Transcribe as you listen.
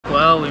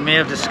Well, we may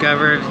have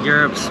discovered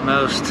Europe's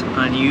most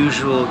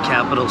unusual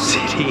capital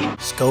city.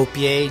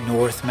 Skopje,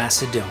 North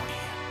Macedonia.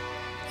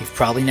 You've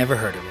probably never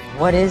heard of it.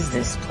 What is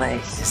this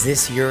place? Is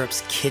this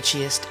Europe's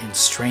kitschiest and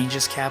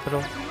strangest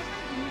capital?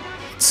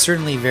 It's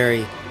certainly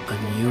very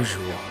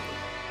unusual.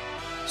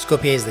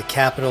 Skopje is the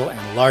capital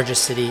and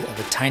largest city of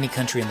a tiny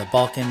country in the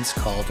Balkans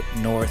called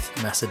North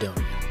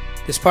Macedonia.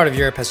 This part of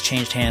Europe has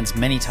changed hands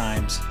many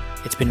times.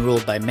 It's been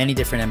ruled by many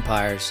different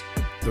empires: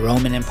 the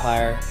Roman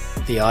Empire,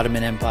 the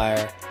Ottoman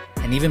Empire,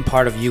 and even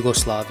part of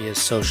Yugoslavia's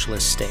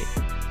socialist state.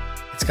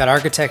 It's got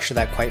architecture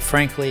that, quite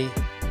frankly,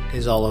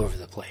 is all over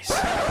the place.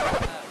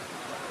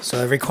 So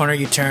every corner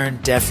you turn,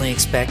 definitely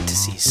expect to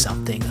see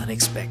something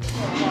unexpected.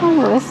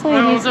 Oh, this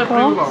lady's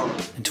cool.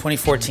 In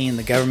 2014,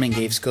 the government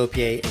gave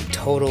Skopje a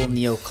total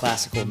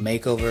neoclassical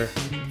makeover,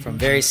 from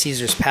very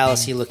Caesar's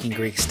palace-y looking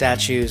Greek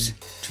statues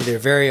to their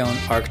very own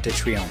Arc de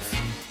Triomphe.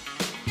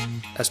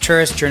 As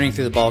tourists journeying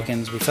through the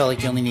Balkans, we felt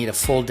like you only need a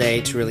full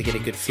day to really get a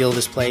good feel of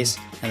this place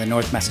and the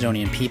North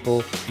Macedonian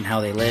people and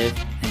how they live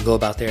and go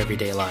about their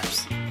everyday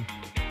lives.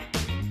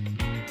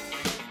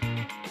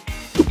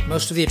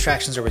 Most of the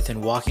attractions are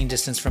within walking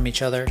distance from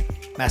each other: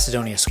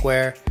 Macedonia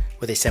Square,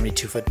 with a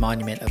 72-foot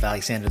monument of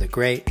Alexander the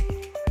Great,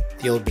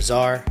 the Old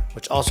Bazaar,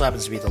 which also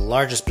happens to be the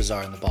largest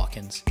bazaar in the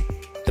Balkans,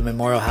 the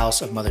Memorial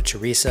House of Mother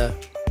Teresa,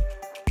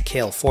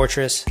 Kale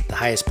Fortress, the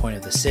highest point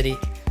of the city,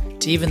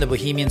 to even the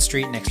Bohemian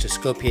Street next to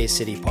Skopje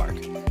City Park.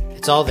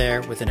 It's all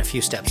there within a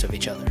few steps of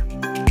each other.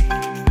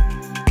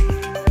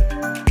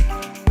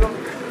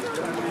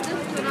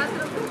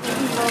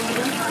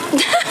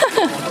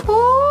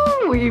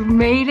 Oh, we've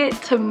made it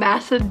to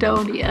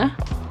Macedonia.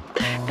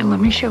 And let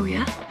me show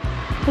you.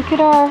 Look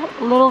at our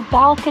little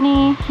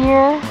balcony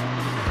here.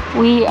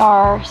 We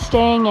are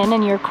staying in,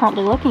 and you're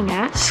currently looking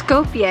at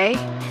Skopje,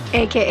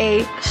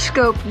 aka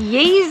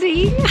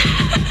Skopje.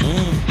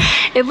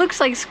 It looks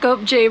like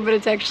Skopje, but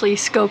it's actually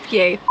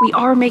Skopje. We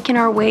are making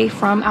our way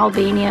from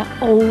Albania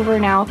over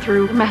now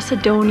through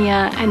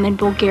Macedonia and then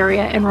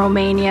Bulgaria and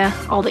Romania,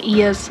 all the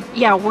EAs.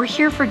 Yeah, we're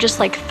here for just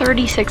like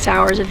 36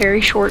 hours, a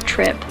very short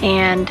trip.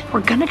 And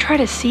we're gonna try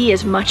to see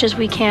as much as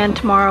we can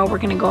tomorrow. We're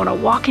gonna go on a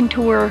walking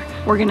tour.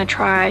 We're gonna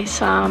try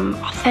some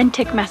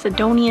authentic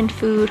Macedonian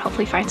food,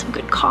 hopefully find some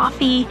good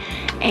coffee,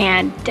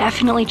 and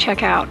definitely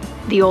check out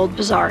the old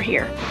bazaar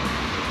here.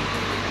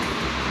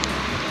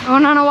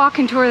 Going on a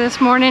walking tour this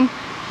morning.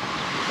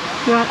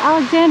 We got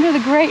Alexander the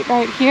Great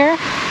right here.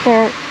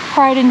 Their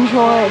pride and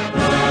joy.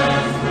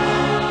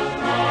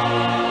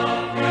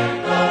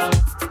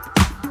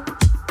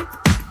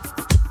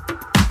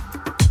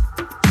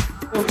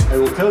 I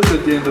will tell you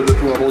at the end of the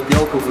tour about the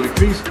alcohol.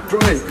 Please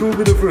try, who will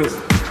be the first?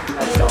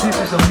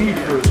 This is a meat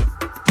first.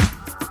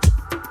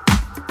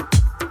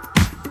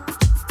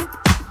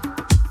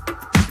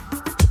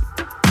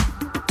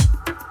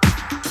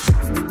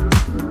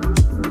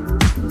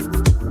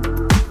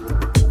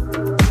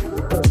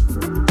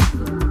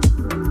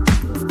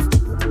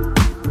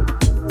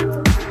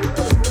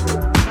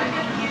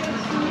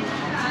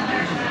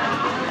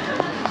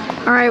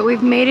 All right,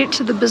 we've made it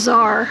to the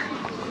bazaar.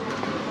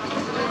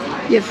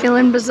 You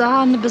feeling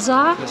bazaar in the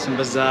bazaar? There's some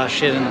bazaar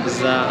shit in the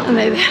bazaar.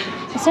 And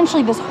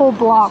essentially this whole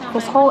block,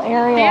 this whole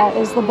area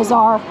is the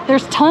bazaar.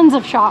 There's tons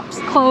of shops,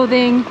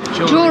 clothing,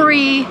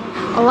 jewelry,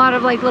 a lot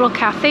of like little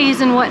cafes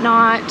and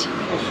whatnot. Look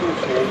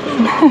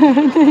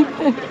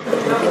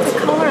at the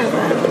color of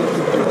that.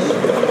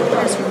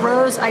 There's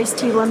rose iced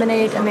tea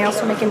lemonade, and they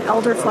also make an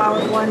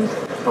elderflower one.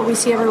 But we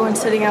see everyone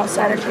sitting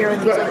outside of here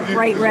with these like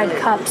bright red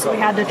cups, so we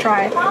had to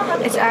try it.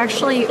 It's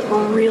actually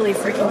really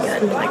freaking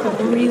good, like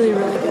really,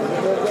 really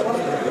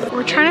good.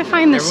 We're trying to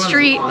find the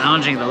street.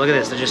 Lounging though, look at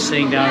this, they're just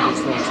sitting down at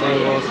these little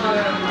tables.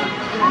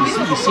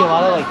 You see a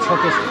lot of like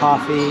Turkish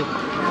coffee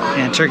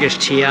and Turkish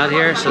tea out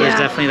here, so there's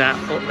definitely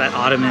that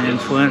Ottoman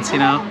influence, you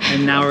know?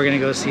 And now we're gonna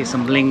go see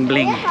some bling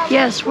bling.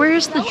 Yes,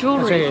 where's the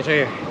jewelry? It's right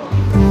here,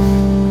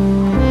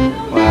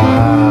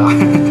 Wow.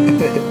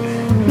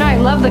 No, I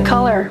love the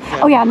color.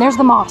 Oh yeah, and there's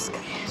the mosque.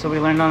 So we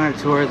learned on our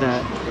tour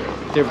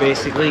that they're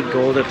basically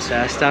gold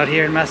obsessed out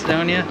here in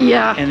Macedonia.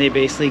 Yeah. And they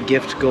basically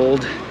gift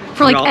gold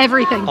for like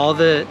everything. All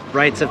the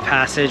rites of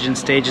passage and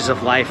stages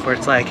of life where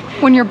it's like,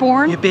 when you're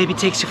born, your baby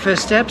takes your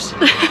first steps,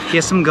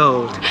 here's some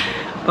gold.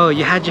 Oh,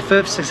 you had your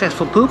first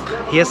successful poop?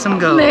 Here's some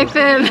gold.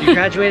 Nathan. You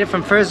graduated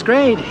from first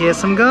grade? Here's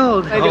some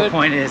gold. The whole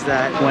point is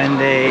that when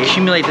they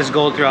accumulate this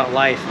gold throughout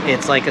life,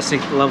 it's like a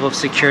level of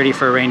security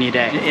for a rainy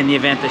day. In the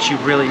event that you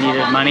really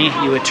needed money,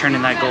 you would turn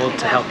in that gold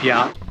to help you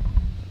out.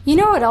 You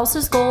know what else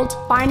is gold?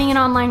 Finding an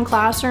online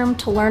classroom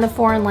to learn a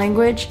foreign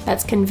language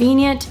that's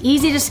convenient,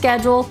 easy to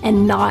schedule,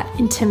 and not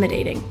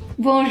intimidating.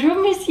 Bonjour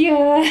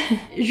monsieur,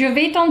 je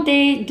vais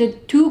tenter de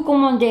tout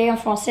commander en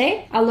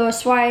français, alors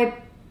soyez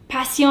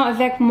patient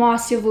avec moi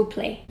s'il vous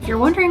plaît. If you're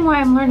wondering why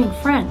I'm learning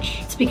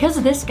French, it's because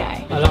of this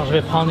guy. Alors je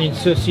vais prendre une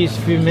saucisse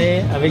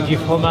fumée avec du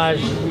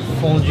fromage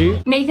fondu.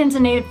 Nathan's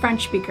a native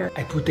French speaker.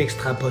 I put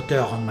extra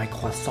butter on my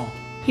croissant.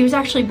 He was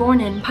actually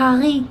born in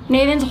Paris.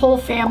 Nathan's whole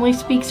family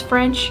speaks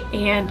French,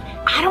 and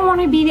I don't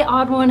want to be the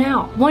odd one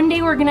out. One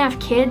day we're gonna have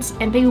kids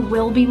and they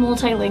will be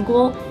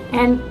multilingual,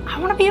 and I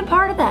want to be a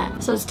part of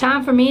that. So it's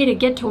time for me to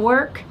get to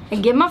work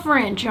and get my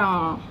French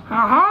on.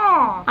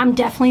 I'm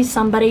definitely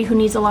somebody who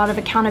needs a lot of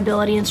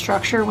accountability and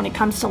structure when it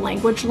comes to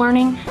language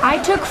learning. I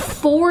took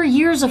 4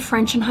 years of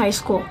French in high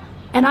school,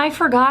 and I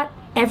forgot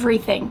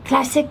everything.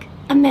 Classique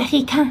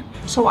Américain.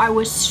 So I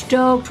was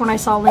stoked when I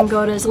saw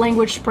Lingoda's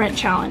Language Sprint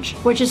Challenge,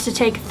 which is to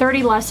take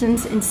 30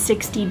 lessons in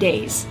 60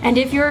 days. And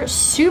if you're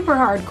super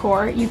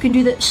hardcore, you can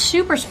do the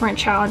Super Sprint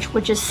Challenge,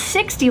 which is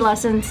 60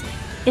 lessons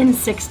in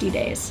 60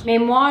 days. Mais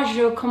moi,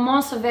 je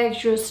commence avec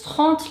juste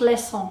 30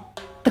 leçons.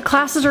 The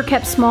classes are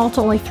kept small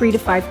to only 3 to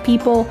 5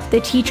 people.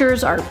 The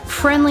teachers are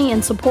friendly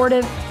and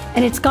supportive,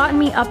 and it's gotten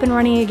me up and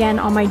running again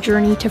on my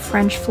journey to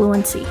French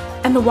fluency.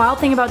 And the wild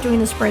thing about doing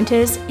the sprint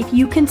is, if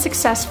you can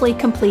successfully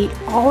complete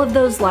all of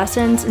those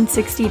lessons in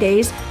 60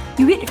 days,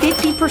 you get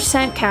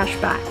 50% cash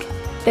back.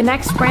 The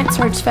next sprint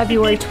starts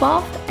February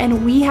 12th,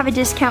 and we have a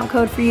discount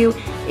code for you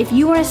if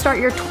you want to start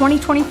your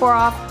 2024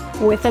 off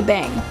with a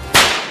bang.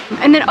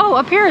 And then, oh,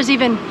 up here is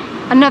even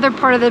another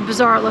part of the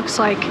bazaar, it looks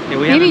like.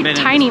 Yeah, maybe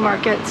tiny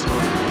markets.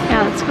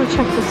 Yeah, let's go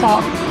check this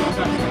out.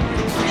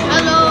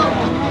 Hello.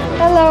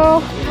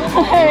 Hello.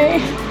 Hey.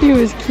 He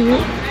was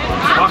cute.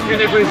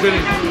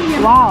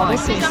 Wow,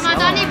 this is a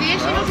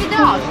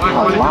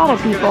lot of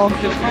people.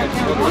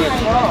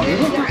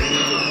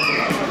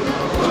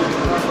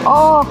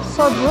 Oh,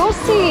 so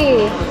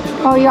juicy.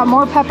 Oh, you got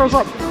more peppers,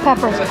 like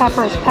peppers,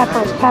 peppers,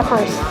 peppers,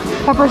 peppers.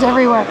 Peppers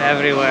everywhere.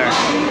 Everywhere.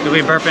 You'll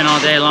be burping all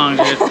day long,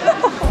 dude.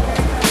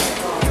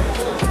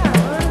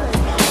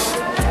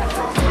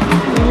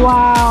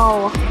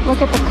 Wow,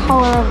 look at the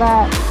color of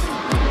that.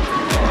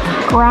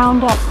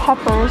 Ground up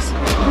peppers.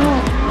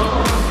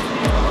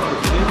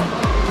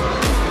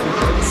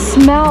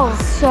 Smells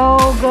so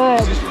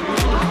good.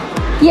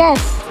 Yes,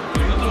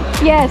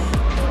 yes.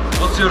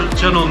 What's your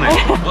channel name?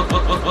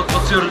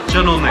 What's your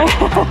channel name?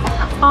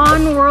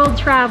 On World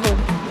Travel.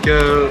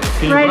 Can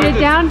you Write it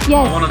down?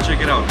 Yes. I want to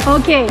check it out.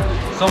 Okay.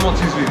 Someone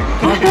is with you.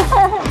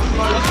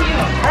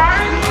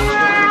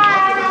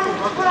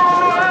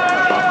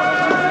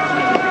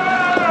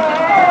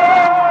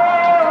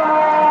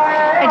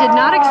 I did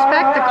not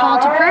expect the call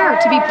to prayer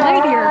to be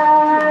played here.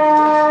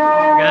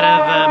 We got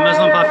a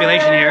Muslim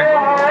population here.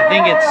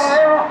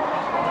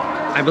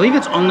 I believe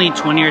it's only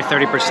 20 or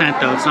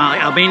 30% though. It's not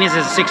like Albania's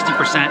is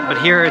 60%, but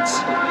here it's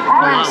a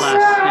lot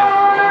less.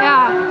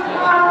 Yeah.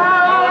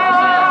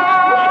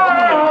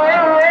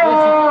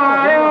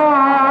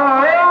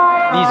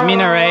 These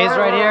minarets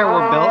right here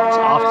were built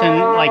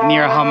often like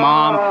near a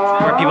hammam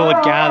where people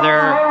would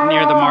gather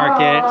near the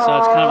market. So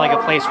it's kind of like a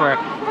place where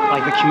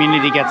like the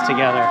community gets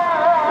together.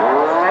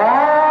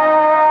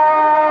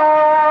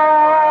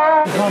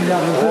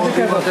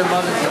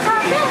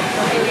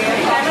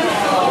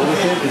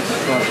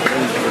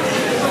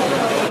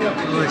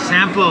 Ooh,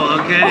 sample,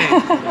 okay.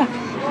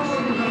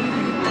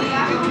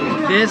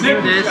 This. Cheese,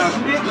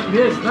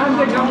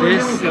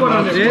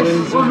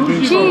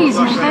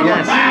 Nathan.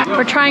 Yes.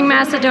 We're trying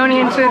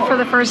Macedonian food for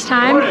the first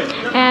time,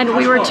 and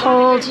we were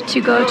told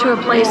to go to a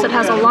place that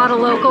has a lot of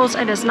locals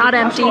and is not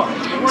empty.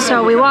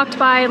 So we walked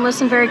by and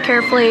listened very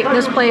carefully.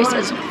 This place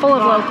is full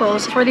of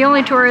locals. We're the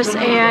only tourists,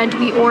 and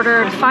we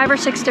ordered 5 or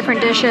 6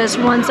 different dishes,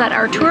 ones that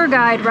our tour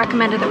guide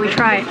recommended that we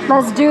try.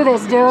 Let's do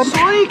this, dude.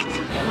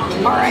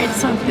 Alright,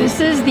 so this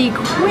is the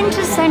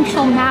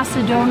quintessential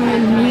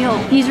Macedonian meal.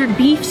 These are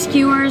beef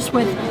skewers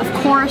with, of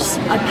course,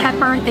 a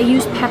pepper. They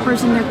use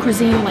peppers in their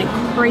cuisine like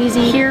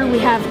crazy. Here we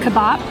have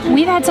kebab.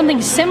 We've had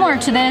something similar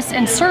to this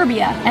in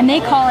Serbia, and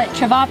they call it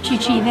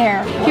cevapcici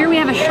there. Here we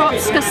have a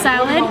shopska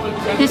salad.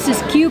 This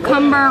is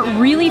cucumber,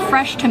 really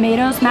fresh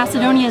tomatoes.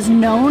 Macedonia is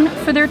known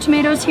for their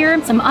tomatoes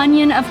here. Some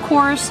onion, of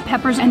course,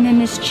 peppers, and then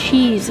this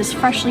cheese, this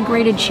freshly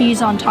grated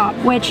cheese on top,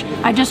 which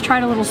I just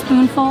tried a little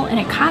spoonful, and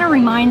it kind of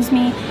reminds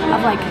me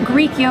of like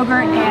Greek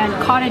yogurt and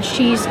cottage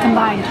cheese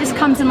combined. This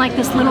comes in like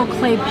this little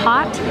clay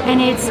pot,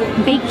 and it's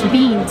baked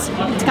beans.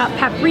 It's got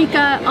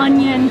paprika,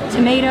 onion,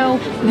 tomato.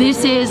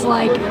 This is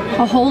like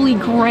a holy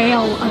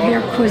grail of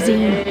their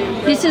cuisine.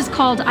 This is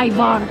called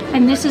ayvar,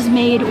 and this is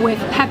made with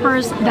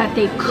peppers that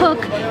they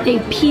cook, they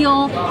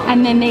peel,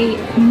 and then they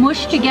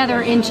mush together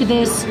into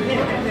this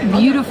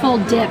beautiful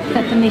dip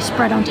that then they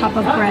spread on top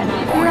of bread.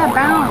 Look at that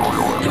bounce.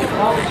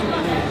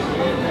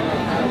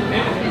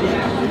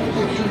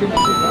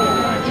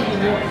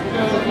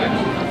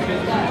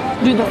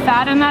 Dude, the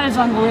fat in that is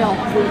unreal.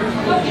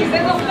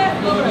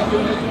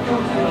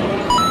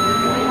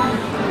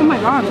 Oh my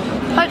god.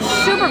 That's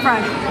super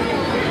fresh.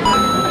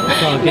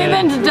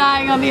 Nathan's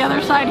dying on the other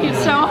side. He's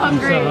so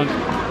hungry.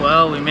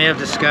 Well, we may have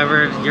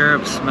discovered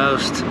Europe's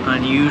most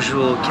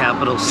unusual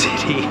capital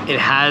city. It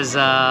has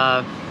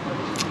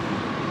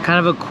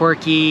kind of a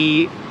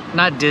quirky,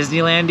 not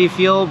Disneyland-y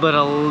feel, but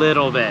a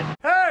little bit.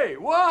 Hey,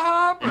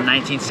 In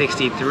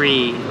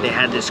 1963, they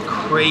had this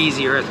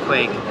crazy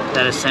earthquake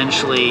that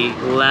essentially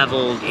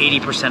leveled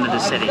 80% of the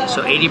city.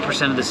 So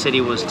 80% of the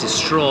city was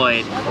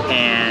destroyed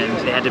and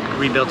they had to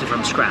rebuild it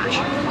from scratch.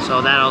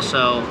 So that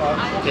also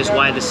is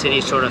why the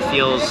city sort of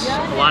feels,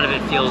 a lot of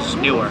it feels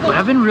newer. But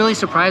I've been really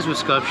surprised with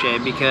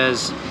Skopje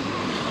because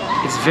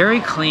it's very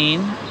clean.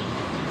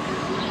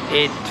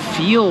 It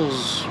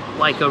feels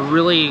like a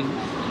really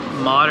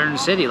modern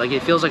city. Like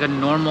it feels like a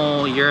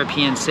normal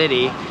European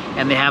city,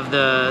 and they have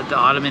the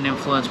Ottoman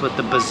influence with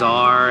the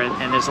bazaar,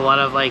 and there's a lot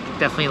of like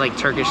definitely like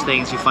Turkish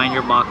things. You find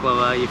your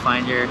baklava, you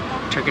find your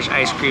Turkish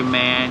ice cream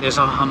man, there's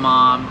a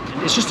hammam.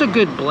 It's just a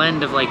good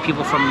blend of like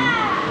people from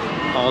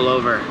all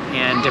over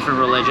and different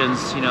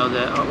religions. You know,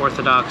 the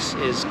Orthodox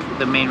is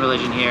the main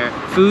religion here.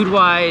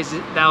 Food-wise,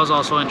 that was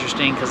also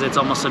interesting because it's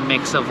almost a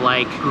mix of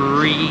like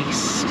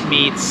Greece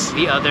meets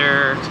the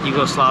other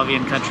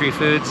Yugoslavian country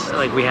foods.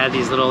 Like we had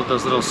those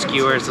little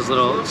skewers, those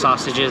little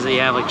sausages that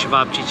you have, like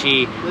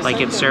cevapcici, like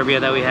in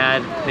Serbia that we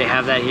had. They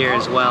have that here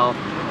as well.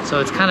 So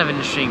it's kind of an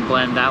interesting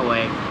blend that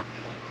way.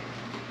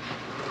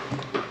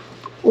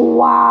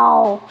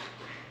 Wow.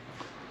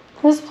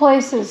 This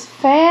place is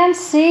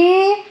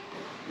fancy.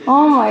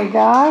 Oh my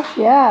gosh,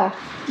 yeah.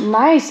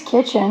 Nice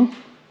kitchen.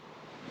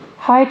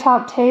 High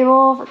top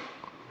table.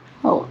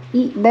 Oh,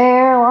 eat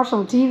there, watch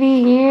some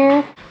TV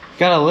here.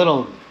 Got a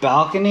little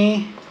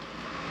balcony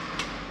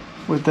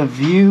with a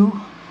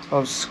view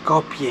of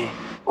Skopje.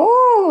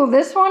 Ooh,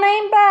 this one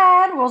ain't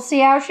bad. We'll see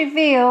how she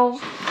feels.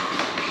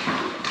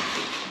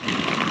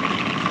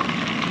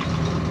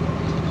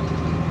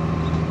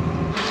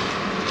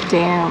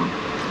 Damn,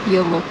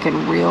 you're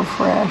looking real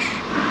fresh.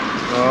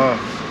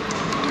 Oh.